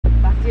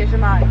hier schon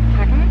mal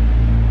kacken?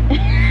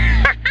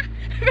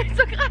 Willst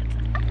du grad?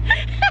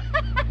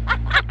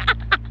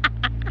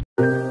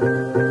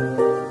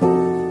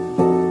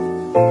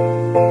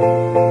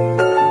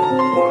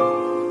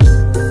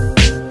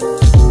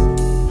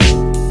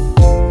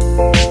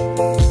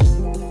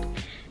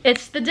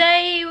 It's the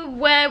day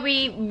where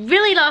we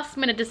really last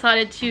minute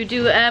decided to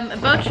do a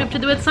boat trip to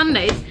the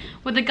Whitsundays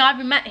with the guy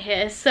we met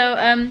here. So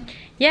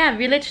yeah,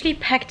 we literally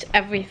packed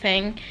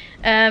everything.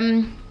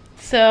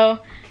 So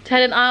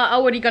Ted and I are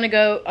already gonna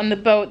go on the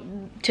boat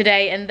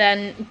today, and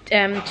then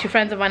two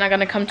friends of mine are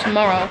gonna come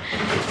tomorrow.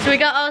 So we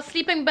got our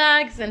sleeping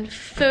bags and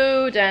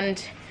food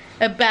and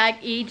a bag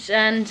each,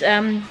 and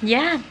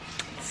yeah,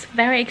 it's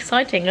very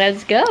exciting.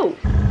 Let's go.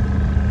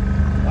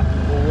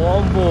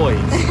 Warm boys.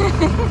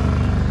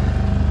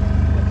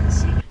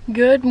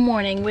 Good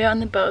morning, we're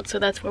on the boat, so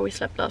that's where we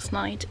slept last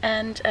night.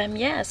 And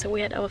yeah, so we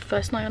had our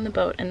first night on the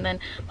boat, and then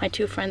my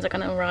two friends are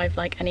gonna arrive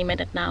like any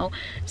minute now.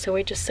 So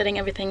we're just setting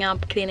everything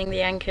up, cleaning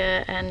the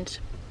anchor, and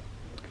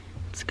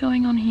what's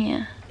going on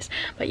here?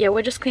 But yeah,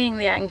 we're just cleaning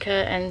the anchor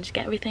and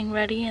get everything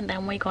ready, and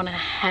then we're gonna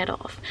head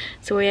off.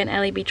 So we're in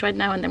Ellie Beach right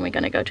now, and then we're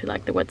gonna go to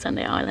like the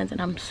Whitsunday Islands,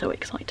 and I'm so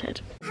excited.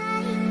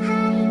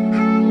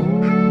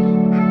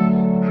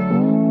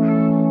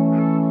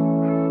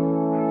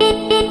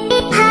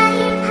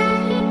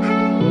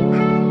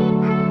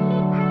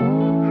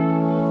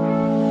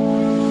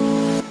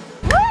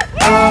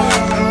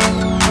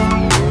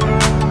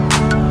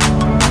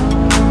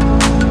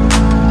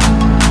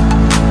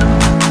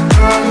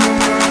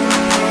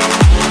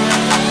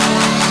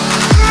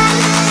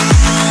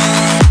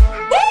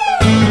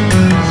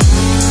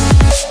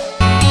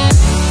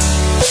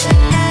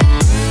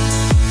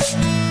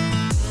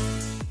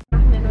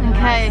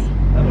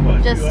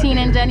 Justine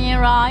and Jenny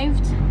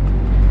arrived,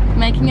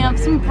 making up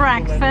some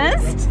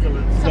breakfast.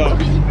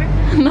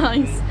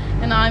 Nice.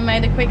 And I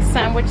made a quick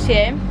sandwich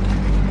here.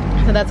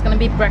 So that's gonna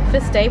be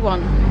breakfast day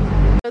one.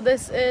 So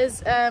this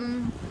is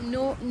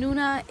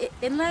Nuna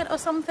Inlet or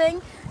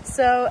something.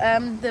 So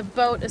the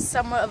boat is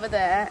somewhere over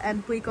there,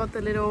 and we got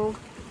the little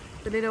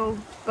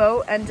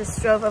boat and just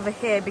drove over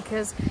here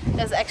because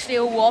there's actually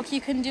a walk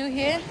you can do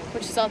here,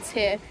 which starts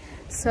here.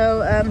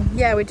 So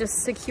yeah, we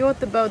just secured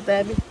the boat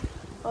there.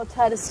 Our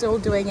Ted is still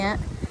doing it,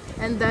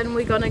 and then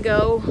we're gonna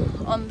go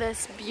on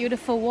this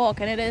beautiful walk,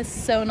 and it is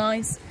so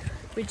nice.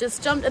 We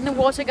just jumped in the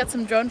water, got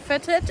some drone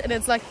footage, and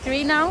it's like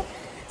 3 now,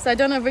 so I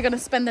don't know if we're gonna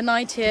spend the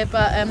night here,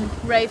 but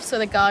Rafe, so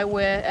the guy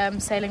we're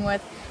sailing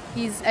with,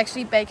 he's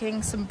actually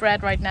baking some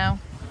bread right now.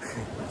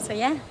 So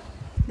yeah,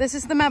 this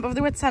is the map of the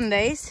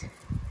Whitsundays,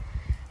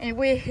 and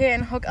we're here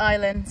in Hook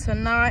Island, so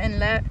Nara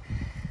Inlet,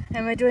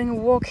 and we're doing a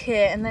walk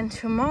here, and then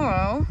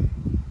tomorrow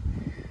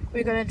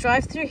we're gonna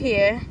drive through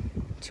here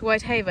to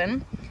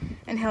Whitehaven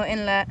and Hill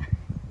Inlet,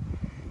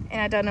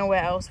 and I don't know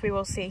where else. We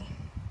will see.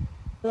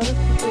 So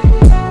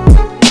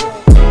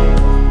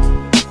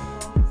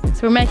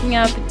we're making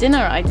up dinner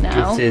right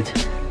now.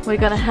 We're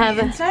gonna have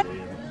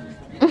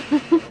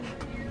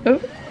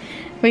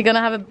we're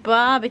gonna have a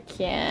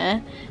barbecue.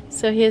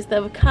 So here's the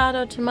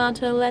avocado,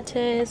 tomato,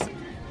 lettuce,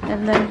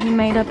 and then he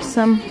made up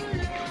some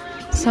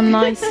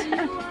nice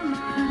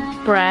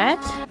bread.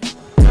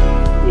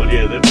 Well,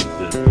 yeah,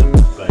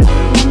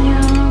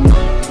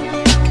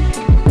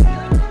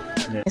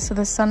 So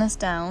the sun is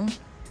down,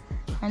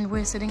 and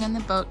we're sitting on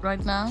the boat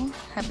right now,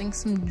 having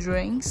some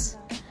drinks,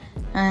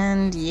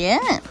 and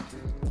yeah.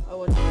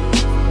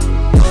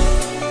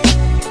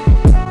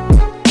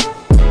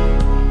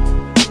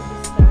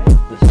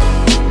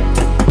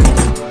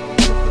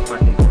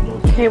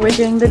 Okay, we're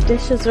doing the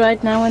dishes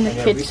right now in the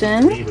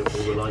kitchen.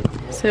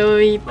 So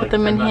we put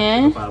them in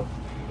here.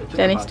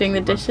 Jenny's doing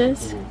the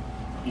dishes.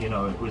 You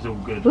know, it was all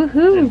good.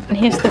 Woohoo! And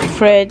here's the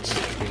fridge.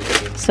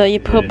 So you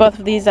pull both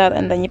of these out,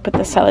 and then you put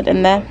the salad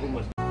in there.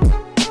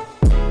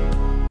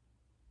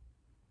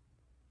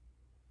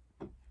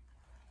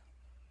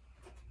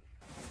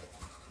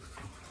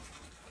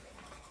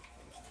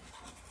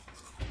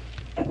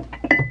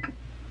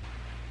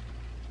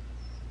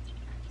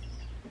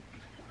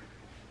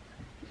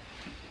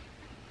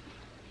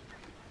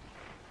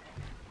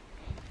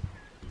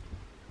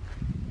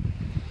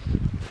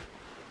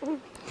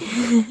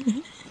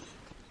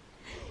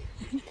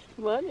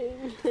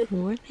 Morning.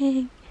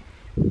 Morning.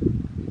 I'm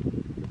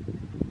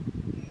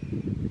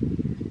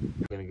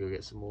gonna go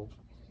get some more.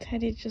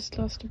 Teddy just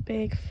lost a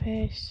big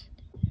fish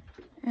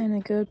and a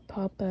good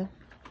popper.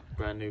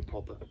 Brand new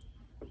popper.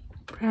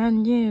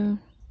 Brand new.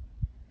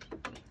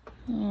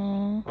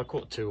 Aww. I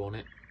caught 2 on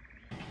it.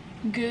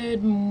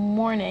 Good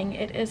morning.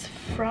 It is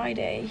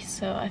Friday,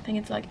 so I think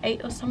it's like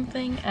 8 or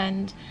something,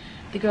 and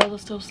the girls are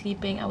still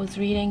sleeping. I was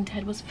reading,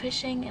 Ted was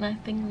fishing, and I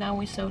think now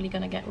we're slowly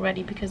gonna get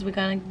ready because we're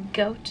gonna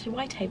go to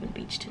Whitehaven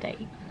Beach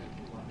today.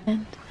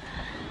 And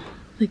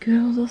the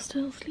girls are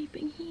still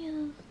sleeping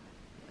here.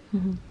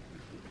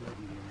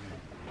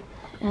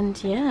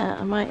 And yeah,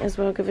 I might as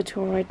well give a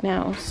tour right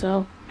now.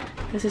 So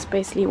this is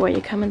basically where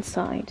you come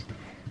inside.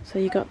 So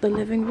you got the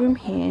living room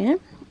here,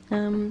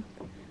 and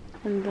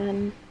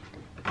then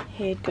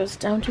here it goes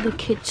down to the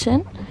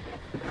kitchen,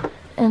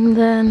 And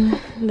then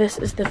this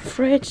is the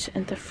fridge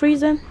and the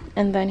freezer,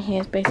 and then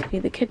here's basically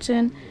the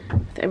kitchen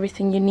with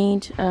everything you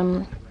need.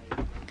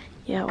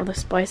 Yeah, all the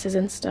spices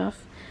and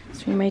stuff.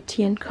 So we made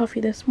tea and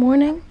coffee this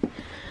morning.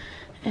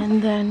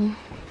 And then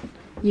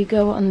you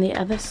go on the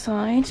other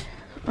side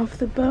of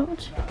the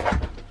boat,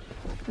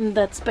 and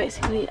that's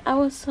basically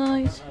our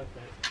side.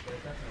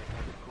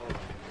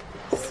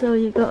 So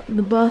you got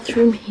the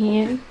bathroom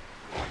here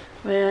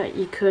where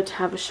you could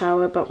have a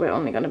shower, but we're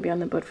only going to be on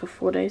the boat for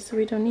 4 days, so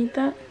we don't need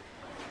that.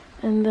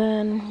 And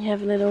then you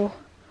have a little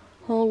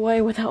hallway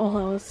with all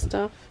our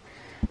stuff.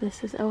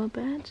 This is our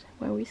bed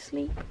where we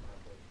sleep.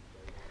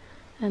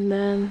 And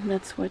then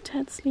that's where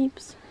Ted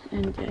sleeps.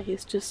 And yeah,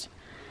 here's just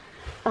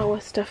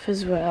our stuff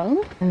as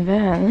well. And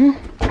then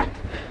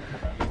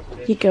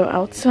you go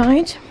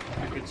outside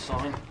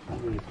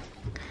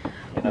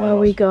where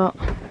we got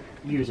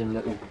using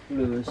little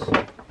lures.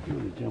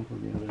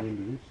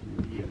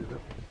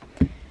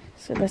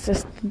 So this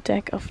is the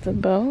deck of the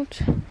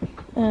boat.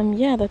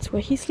 Yeah, that's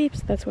where he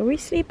sleeps, that's where we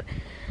sleep.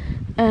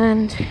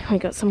 And we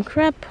got some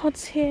crab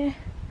pots here.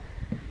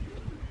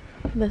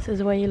 This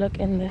is where you look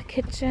in the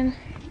kitchen.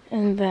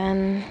 And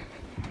then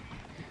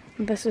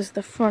this is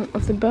the front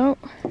of the boat.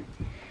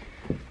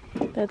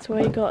 That's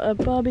where you got a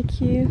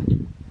barbecue,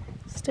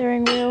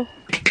 steering wheel,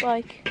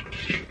 bike,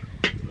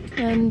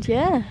 and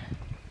yeah,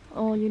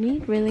 all you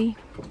need really.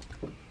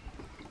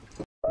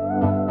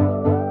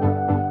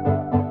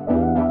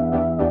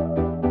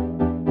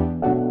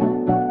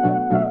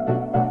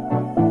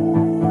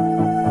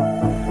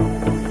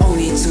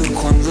 Only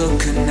took one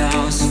look and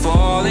I was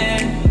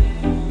falling.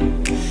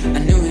 I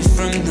knew it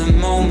from the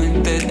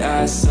moment that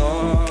I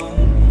saw.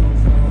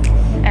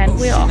 And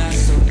we're off.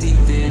 So deep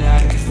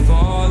that I could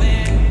fall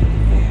in.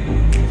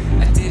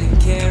 I didn't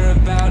care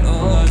about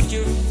all of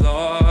your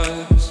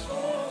flaws,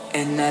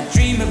 and I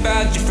dream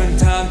about you from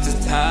time to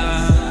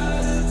time.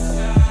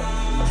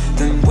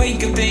 Then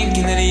wake up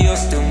thinking that you're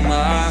still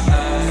mine.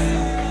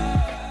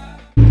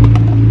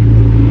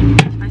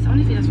 Ich weiß auch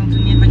nicht, wie das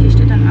funktioniert, weil hier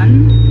steht dann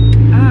an.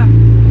 Ah,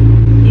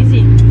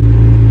 easy.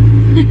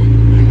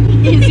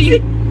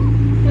 Easy.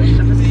 Ich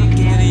glaube, das ist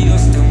okay. You're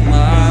still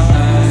mine.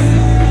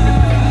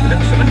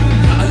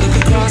 I look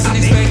across and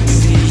expect to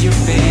see your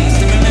face.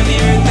 To remember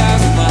you're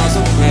 1,000 miles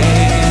away.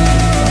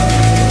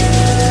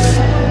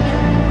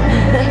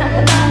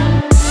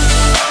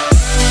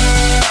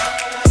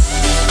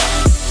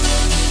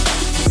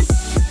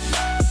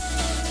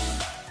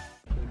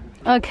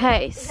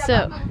 Okay,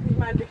 so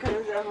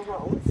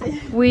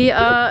we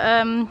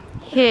are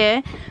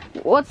here.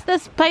 What's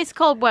this place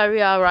called where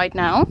we are right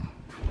now?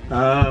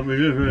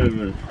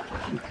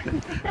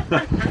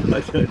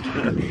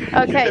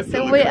 Okay,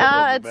 so we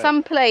are at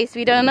some place.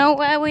 We don't know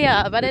where we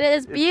are, but it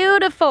is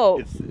beautiful.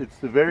 It's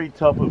the very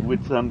top of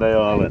Whitsunday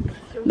Island.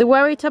 The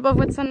very top of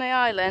Whitsunday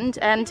Island,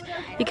 and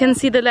you can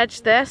see the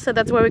ledge there, so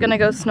that's where we're gonna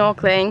go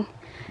snorkeling.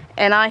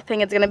 And I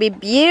think it's gonna be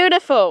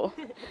beautiful.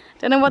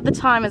 Don't know what the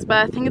time is, but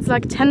I think it's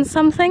like 10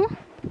 something.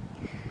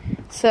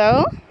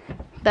 So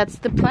that's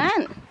the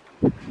plan.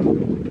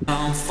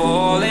 I'm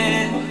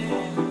falling.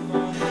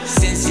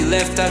 Since you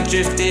left, I've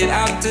drifted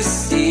out to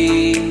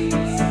sea.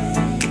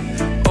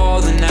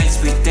 All the nights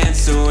we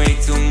danced away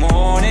till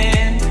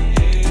morning.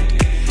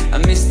 I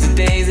miss the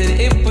days that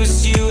it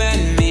was you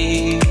and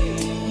me.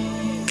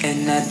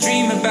 And I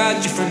dream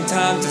about you from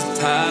time to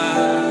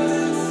time.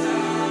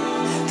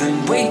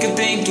 Then wake up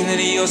thinking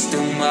that you're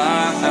still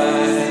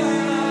mine.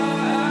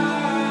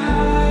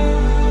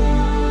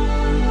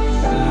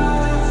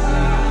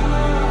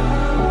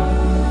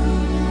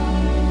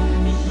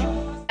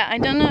 I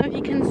don't know if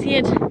you can see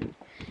it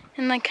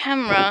in the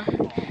camera,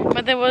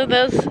 but there were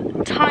those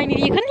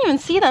tiny, you couldn't even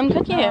see them,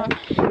 could you?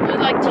 They were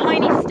like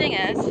tiny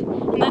stingers,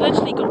 and they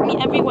literally got me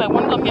everywhere.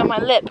 One got me on my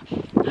lip.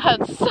 It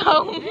hurt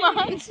so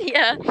much.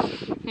 Yeah,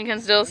 you can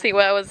still see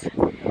where I was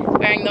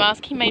wearing the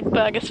mask. He made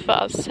burgers for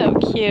us, so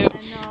cute.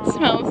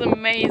 Smells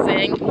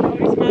amazing.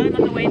 Smiling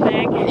on the way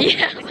back.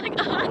 Yeah, I was like,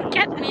 oh,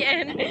 get me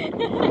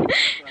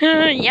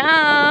in.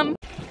 Yum.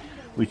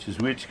 Which is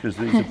which, because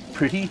these are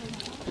pretty.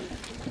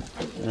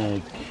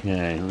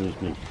 Okay,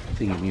 where's my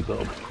thingy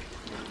bob?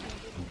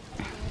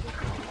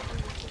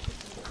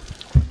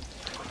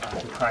 I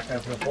have to crack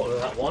open a bottle of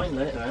that wine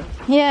later, man.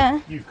 Yeah.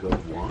 You've got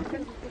one.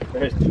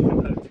 There's two.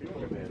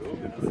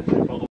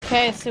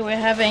 Okay, so we're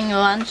having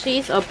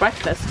lunchies or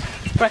breakfast.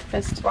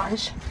 Breakfast.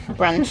 Brunch.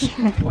 Brunch.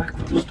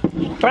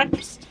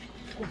 Breakfast.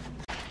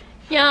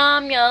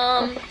 Yum,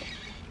 yum.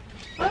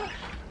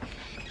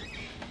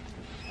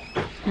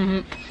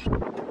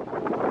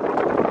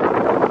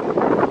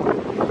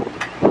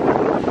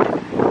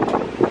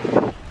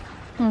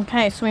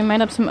 Okay, so we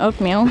made up some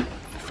oatmeal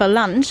for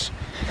lunch,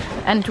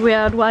 and we're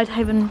at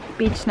Whitehaven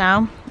beach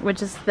now,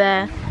 which is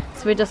there.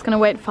 So we're just gonna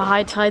wait for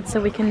high tide so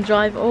we can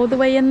drive all the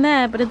way in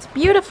there, but it's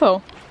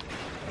beautiful.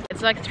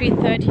 It's like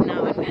 3:30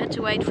 now, and we had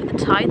to wait for the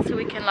tide so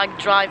we can like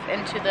drive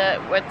into the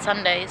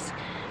Whitsundays.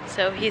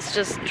 So he's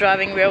just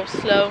driving real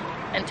slow,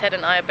 and Ted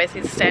and I are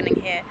basically standing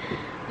here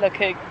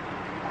looking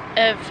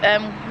if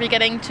we're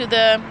getting too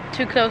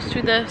close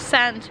to the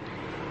sand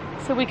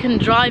so we can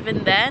drive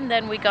in there, and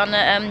then we're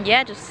gonna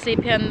yeah, just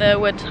sleep here in the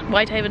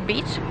Whitehaven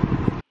beach.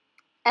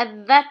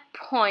 At that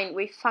point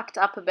we fucked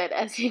up a bit,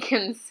 as you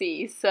can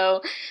see,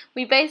 so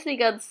we basically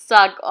got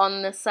stuck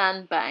on the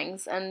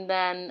sandbanks, and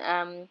then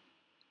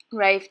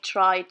Rafe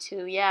tried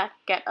to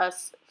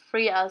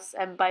free us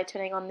by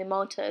turning on the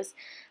motors.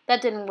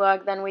 That didn't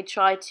work. Then we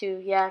tried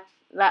to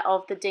let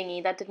off the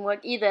dinghy. That didn't work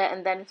either,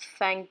 and then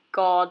thank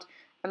God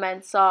a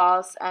man saw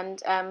us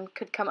and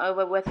could come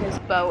over with his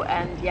boat,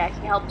 and he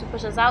helped to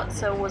push us out,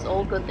 so it was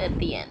all good at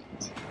the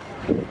end.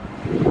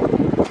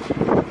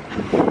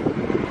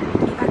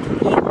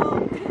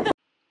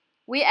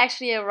 We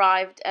actually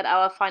arrived at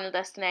our final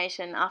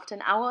destination after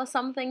an hour or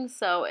something,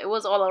 so it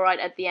was all alright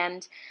at the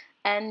end.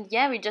 And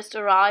yeah, we just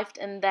arrived,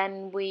 and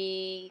then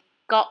we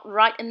got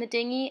right in the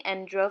dinghy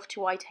and drove to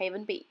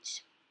Whitehaven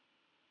Beach.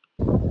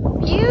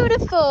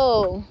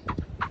 Beautiful!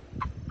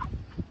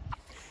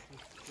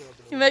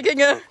 You're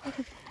making a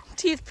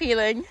teeth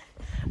peeling.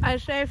 I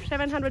saved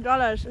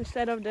 $700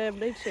 instead of the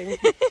bleaching.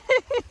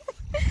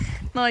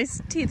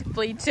 Nice teeth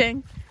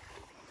bleaching.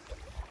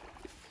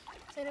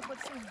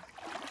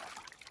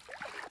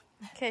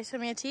 Okay, show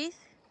me your teeth.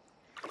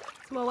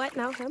 It's more white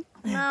now, huh?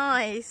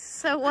 Nice,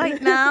 so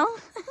white now.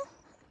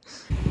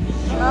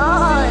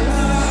 Nice.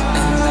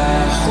 And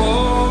I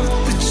hope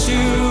that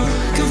you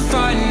can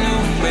find a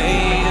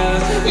way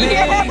to make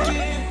it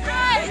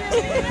right.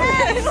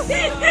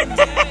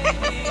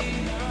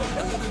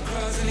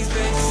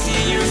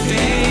 See your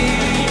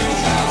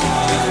face.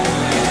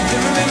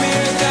 Then remember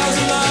you're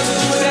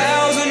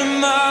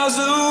 1,000 miles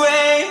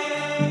away.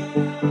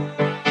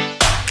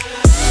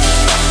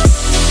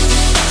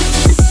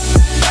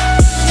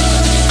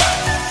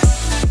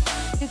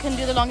 You can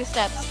do the longest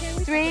steps.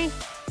 3,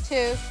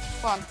 2,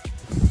 1.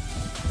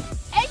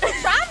 Hey, you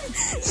jumped!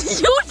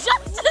 You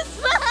jumped as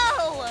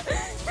well!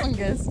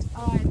 Longest.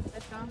 Alright,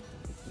 let's go.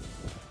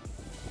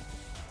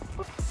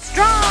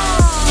 Strong!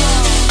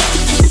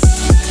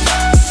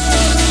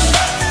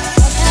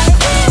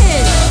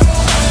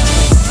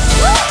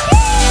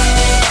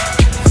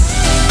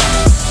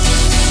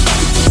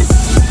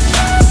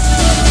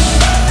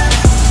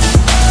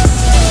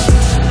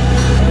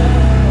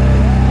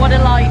 What a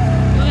life!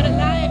 What a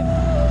life!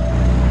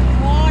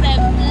 What a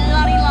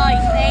bloody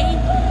life, eh?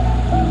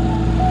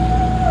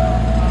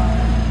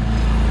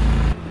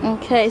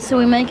 Okay, so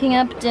we're making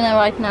up dinner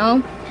right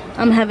now.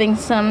 I'm having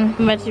some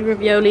veggie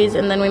raviolis,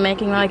 and then we're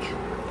making like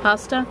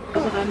pasta.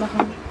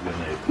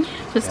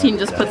 Justine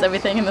just puts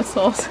everything in the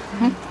sauce.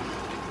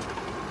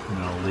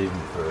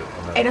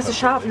 Ey, das ist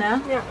scharf,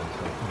 ne? Ja.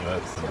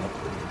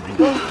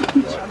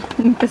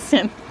 Ein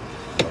bisschen.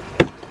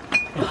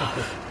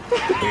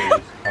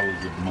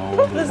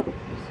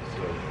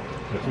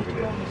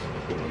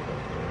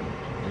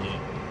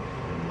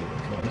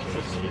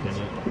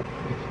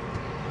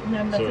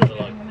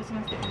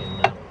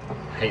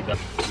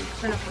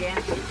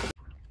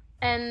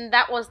 And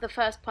that was the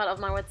first part of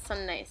my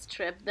Whitsundays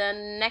trip. The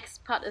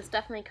next part is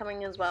definitely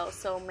coming as well,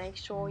 so make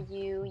sure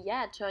you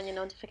turn your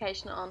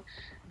notification on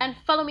and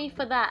follow me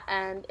for that.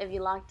 And if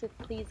you liked it,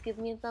 please give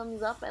me a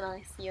thumbs up, and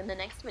I'll see you in the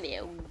next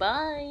video.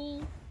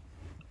 Bye!